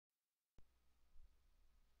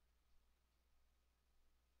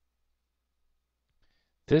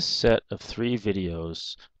This set of 3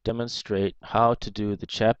 videos demonstrate how to do the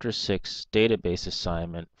Chapter 6 database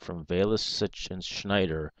assignment from Valicic and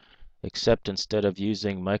Schneider, except instead of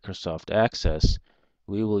using Microsoft Access,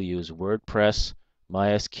 we will use WordPress,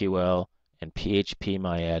 MySQL, and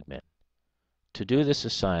PhpMyAdmin. To do this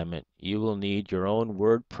assignment, you will need your own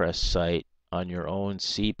WordPress site on your own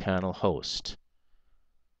cPanel host.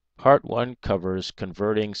 Part 1 covers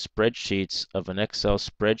converting spreadsheets of an Excel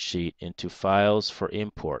spreadsheet into files for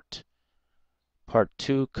import. Part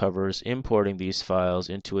 2 covers importing these files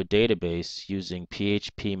into a database using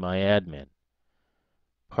PhpMyAdmin.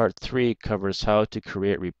 Part 3 covers how to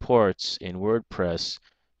create reports in WordPress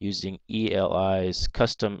using ELI's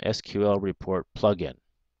custom SQL report plugin.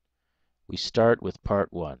 We start with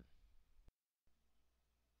Part 1.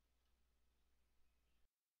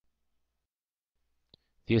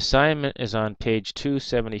 The assignment is on page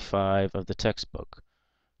 275 of the textbook.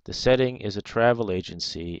 The setting is a travel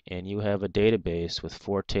agency and you have a database with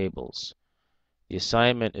 4 tables. The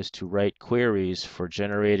assignment is to write queries for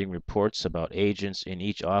generating reports about agents in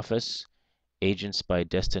each office, agents by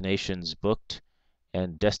destinations booked,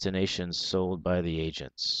 and destinations sold by the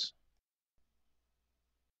agents.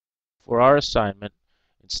 For our assignment,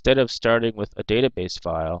 instead of starting with a database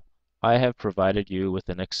file, I have provided you with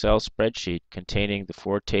an Excel spreadsheet containing the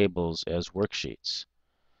 4 tables as worksheets.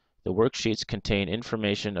 The worksheets contain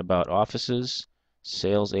information about offices,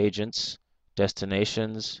 sales agents,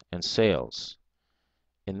 destinations, and sales.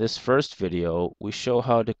 In this first video, we show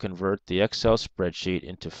how to convert the Excel spreadsheet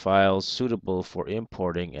into files suitable for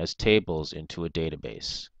importing as tables into a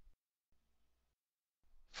database.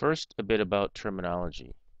 First, a bit about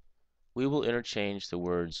terminology. We will interchange the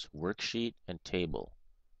words worksheet and table.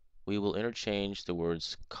 We will interchange the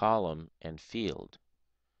words column and field.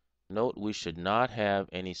 Note we should not have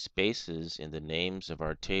any spaces in the names of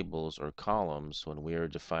our tables or columns when we are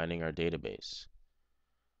defining our database.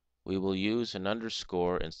 We will use an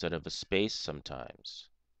underscore instead of a space sometimes.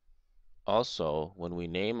 Also, when we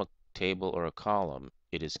name a table or a column,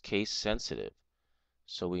 it is case sensitive,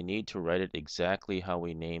 so we need to write it exactly how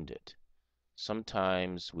we named it.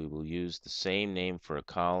 Sometimes we will use the same name for a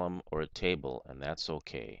column or a table, and that's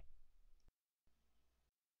okay.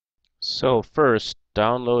 So first,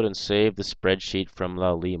 download and save the spreadsheet from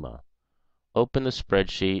La Lima. Open the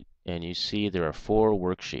spreadsheet and you see there are 4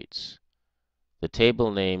 worksheets. The table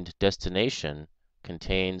named Destination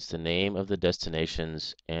contains the name of the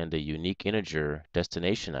destinations and a unique integer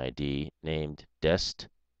destination ID named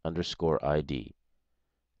dest_ID.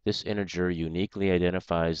 This integer uniquely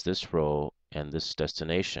identifies this row and this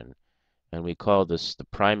destination, and we call this the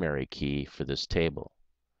primary key for this table.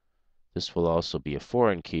 This will also be a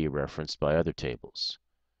foreign key referenced by other tables.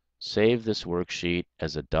 Save this worksheet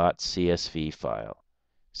as a .csv file.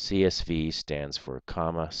 CSV stands for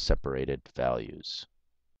comma-separated values.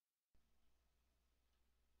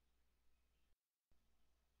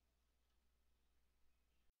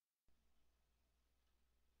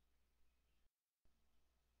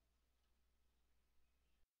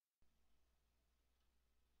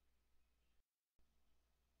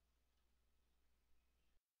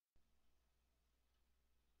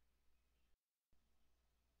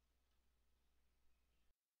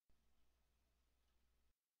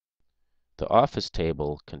 The office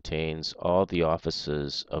table contains all the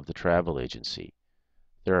offices of the travel agency.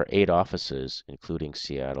 There are 8 offices, including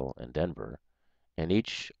Seattle and Denver, and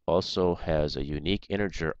each also has a unique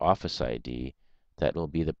integer office ID that will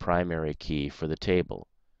be the primary key for the table.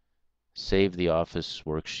 Save the office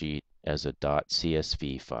worksheet as a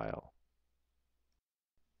 .csv file.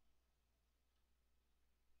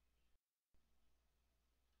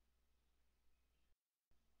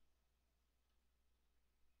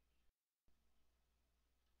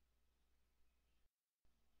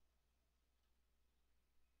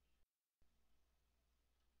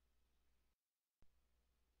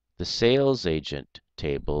 The sales agent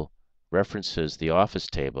table references the office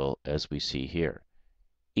table as we see here.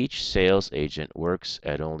 Each sales agent works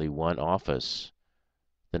at only one office.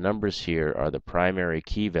 The numbers here are the primary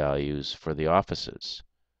key values for the offices.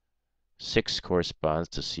 6 corresponds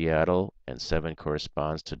to Seattle and 7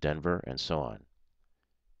 corresponds to Denver, and so on.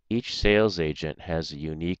 Each sales agent has a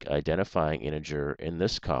unique identifying integer in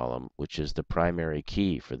this column, which is the primary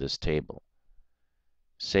key for this table.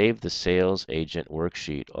 Save the sales agent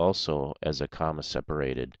worksheet also as a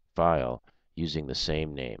comma-separated file using the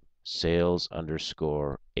same name,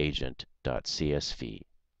 sales_agent.csv.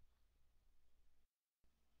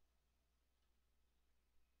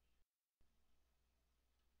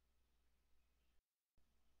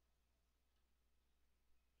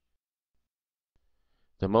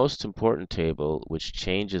 The most important table, which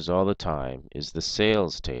changes all the time, is the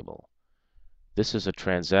sales table. This is a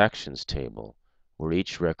transactions table, where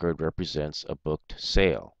each record represents a booked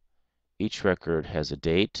sale. Each record has a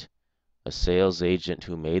date, a sales agent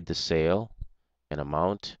who made the sale, an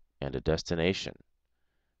amount, and a destination.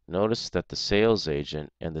 Notice that the sales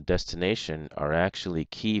agent and the destination are actually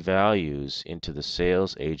key values into the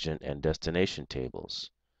sales agent and destination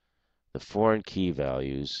tables. The foreign key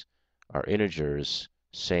values are integers,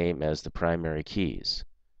 same as the primary keys.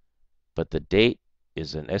 But the date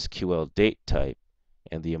is an SQL date type,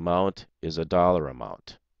 and the amount is a dollar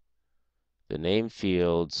amount. The name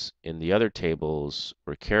fields in the other tables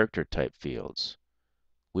were character type fields.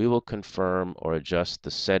 We will confirm or adjust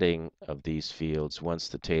the setting of these fields once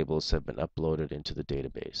the tables have been uploaded into the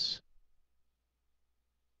database.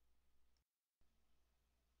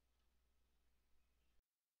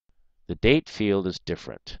 The date field is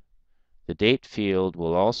different. The date field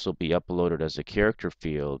will also be uploaded as a character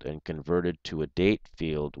field and converted to a date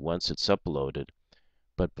field once it's uploaded,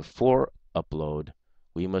 but before upload,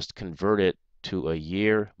 we must convert it to a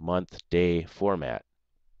year, month, day format,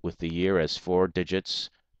 with the year as 4 digits,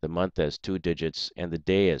 the month as 2 digits, and the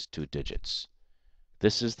day as 2 digits.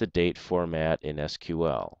 This is the date format in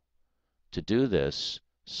SQL. To do this,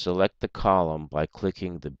 select the column by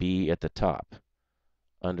clicking the B at the top.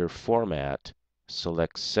 Under Format,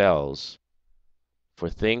 select Cells. For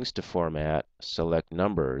things to format, select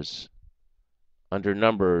Numbers. Under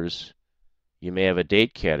Numbers, you may have a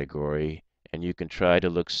date category, and you can try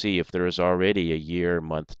to see if there is already a year,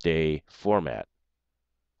 month, day format.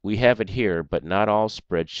 We have it here, but not all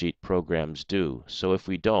spreadsheet programs do. So if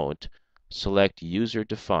we don't, select User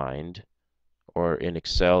Defined, or in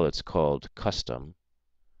Excel it's called Custom.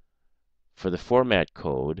 For the format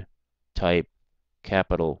code, type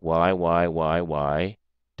capital YYYY-MM-DD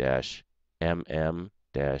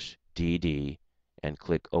and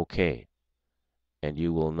click OK. And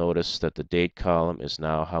you will notice that the date column is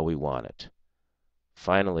now how we want it.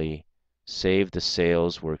 Finally, save the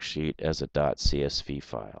sales worksheet as a .csv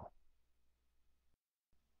file.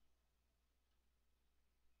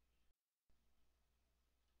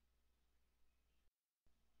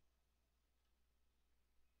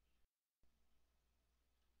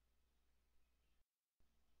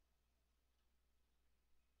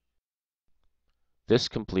 This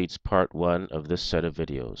completes part 1 of this set of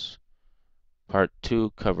videos. Part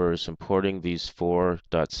 2 covers importing these 4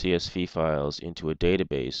 .csv files into a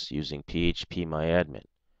database using PhpMyAdmin.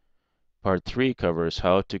 Part 3 covers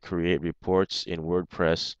how to create reports in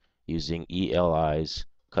WordPress using ELI's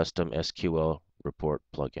custom SQL report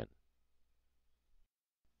plugin.